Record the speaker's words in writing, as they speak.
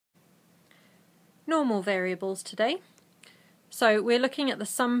normal variables today. So we're looking at the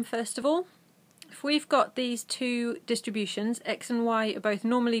sum first of all. If we've got these two distributions, x and y are both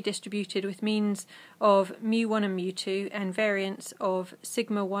normally distributed with means of mu1 and mu2 and variance of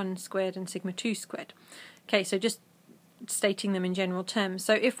sigma 1 squared and sigma 2 squared. Okay, so just stating them in general terms.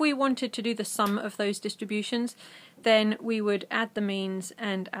 So if we wanted to do the sum of those distributions, then we would add the means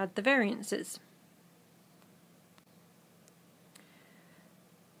and add the variances.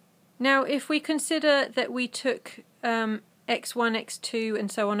 Now if we consider that we took x1, x2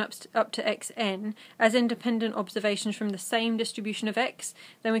 and so on up to xn as independent observations from the same distribution of x,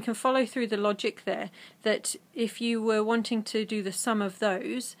 then we can follow through the logic there that if you were wanting to do the sum of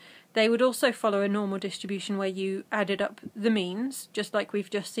those, they would also follow a normal distribution where you added up the means, just like we've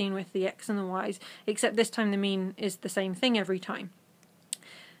just seen with the x and the y's, except this time the mean is the same thing every time.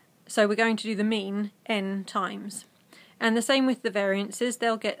 So we're going to do the mean n times. And the same with the variances,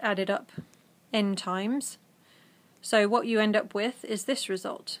 they'll get added up n times. So what you end up with is this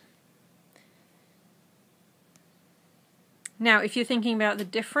result. Now if you're thinking about the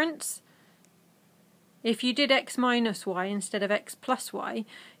difference, if you did x minus y instead of x plus y,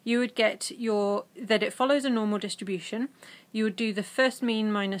 you would get that it follows a normal distribution. You would do the first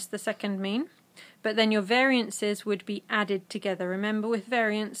mean minus the second mean, but then your variances would be added together. Remember, with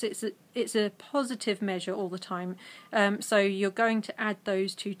variance, it's a positive measure all the time, so you're going to add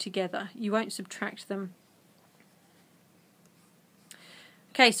those two together. You won't subtract them.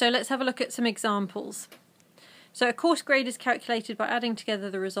 Okay, so let's have a look at some examples. So a course grade is calculated by adding together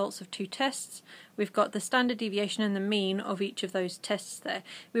the results of two tests. We've got the standard deviation and the mean of each of those tests there.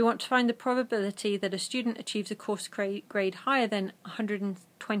 We want to find the probability that a student achieves a course grade higher than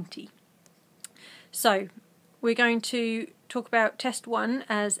 120. So we're going to talk about test 1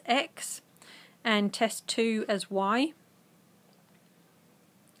 as x and test 2 as y.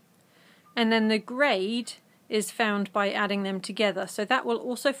 And then the grade is found by adding them together. So that will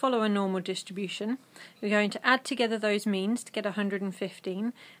also follow a normal distribution. We're going to add together those means to get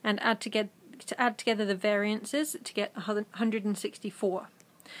 115 and add together the variances to get 164.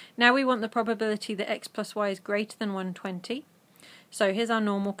 Now we want the probability that x plus y is greater than 120. So here's our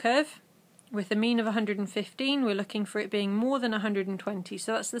normal curve. With a mean of 115, we're looking for it being more than 120.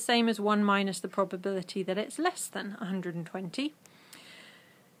 So that's the same as 1 minus the probability that it's less than 120.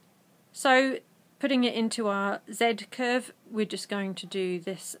 So putting it into our z curve, we're just going to do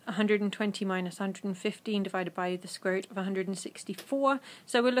this 120 minus 115 divided by the square root of 164.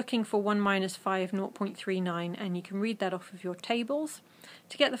 So we're looking for 1 minus 5, 0.39, and you can read that off of your tables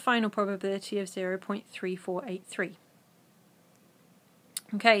to get the final probability of 0.3483.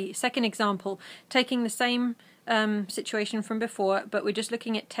 Okay, second example, taking the same situation from before, but we're just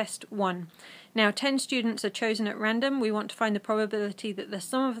looking at test 1. Now 10 students are chosen at random. We want to find the probability that the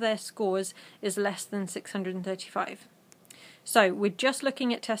sum of their scores is less than 635. So we're just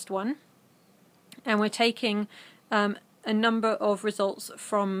looking at test 1 and we're taking a number of results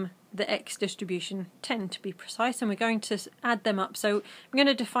from the x distribution, 10 to be precise, and we're going to add them up. So I'm going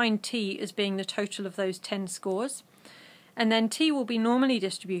to define t as being the total of those 10 scores. And then t will be normally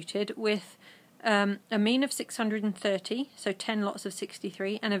distributed with a mean of 630, so 10 lots of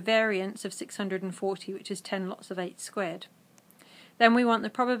 63, and a variance of 640, which is 10 lots of 8 squared. Then we want the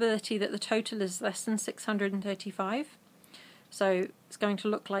probability that the total is less than 635. So it's going to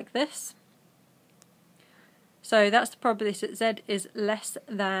look like this. So that's the probability that z is less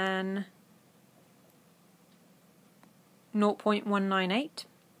than 0.198.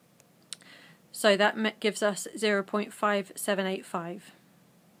 So that gives us 0.5785.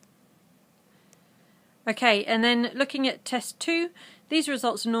 Okay, and then looking at test 2, these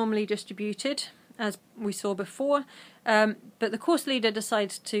results are normally distributed, as we saw before, but the course leader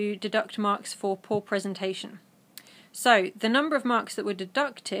decides to deduct marks for poor presentation. So the number of marks that were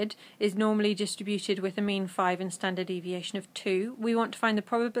deducted is normally distributed with a mean 5 and standard deviation of 2. We want to find the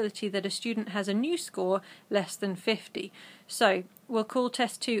probability that a student has a new score less than 50. So we'll call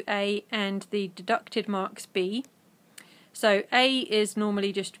test 2 A and the deducted marks B. So A is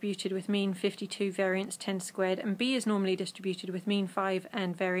normally distributed with mean 52, variance 10 squared, and B is normally distributed with mean 5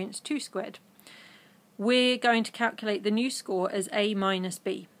 and variance 2 squared. We're going to calculate the new score as A minus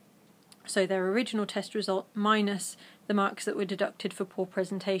B. So their original test result minus the marks that were deducted for poor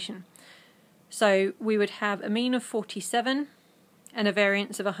presentation. So we would have a mean of 47 and a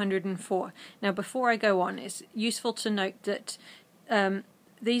variance of 104. Now before I go on, it's useful to note that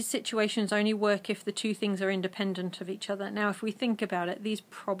these situations only work if the two things are independent of each other. Now if we think about it, these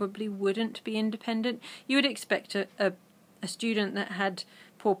probably wouldn't be independent. You would expect a student that had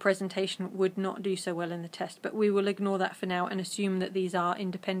poor presentation would not do so well in the test, but we will ignore that for now and assume that these are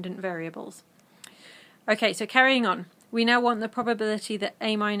independent variables. Okay, so carrying on. We now want the probability that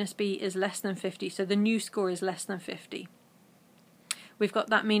A minus B is less than 50, so the new score is less than 50. We've got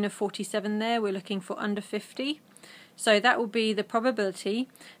that mean of 47 there, we're looking for under 50. So that will be the probability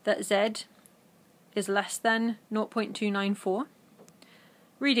that Z is less than 0.294.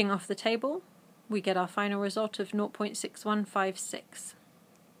 Reading off the table, we get our final result of 0.6156.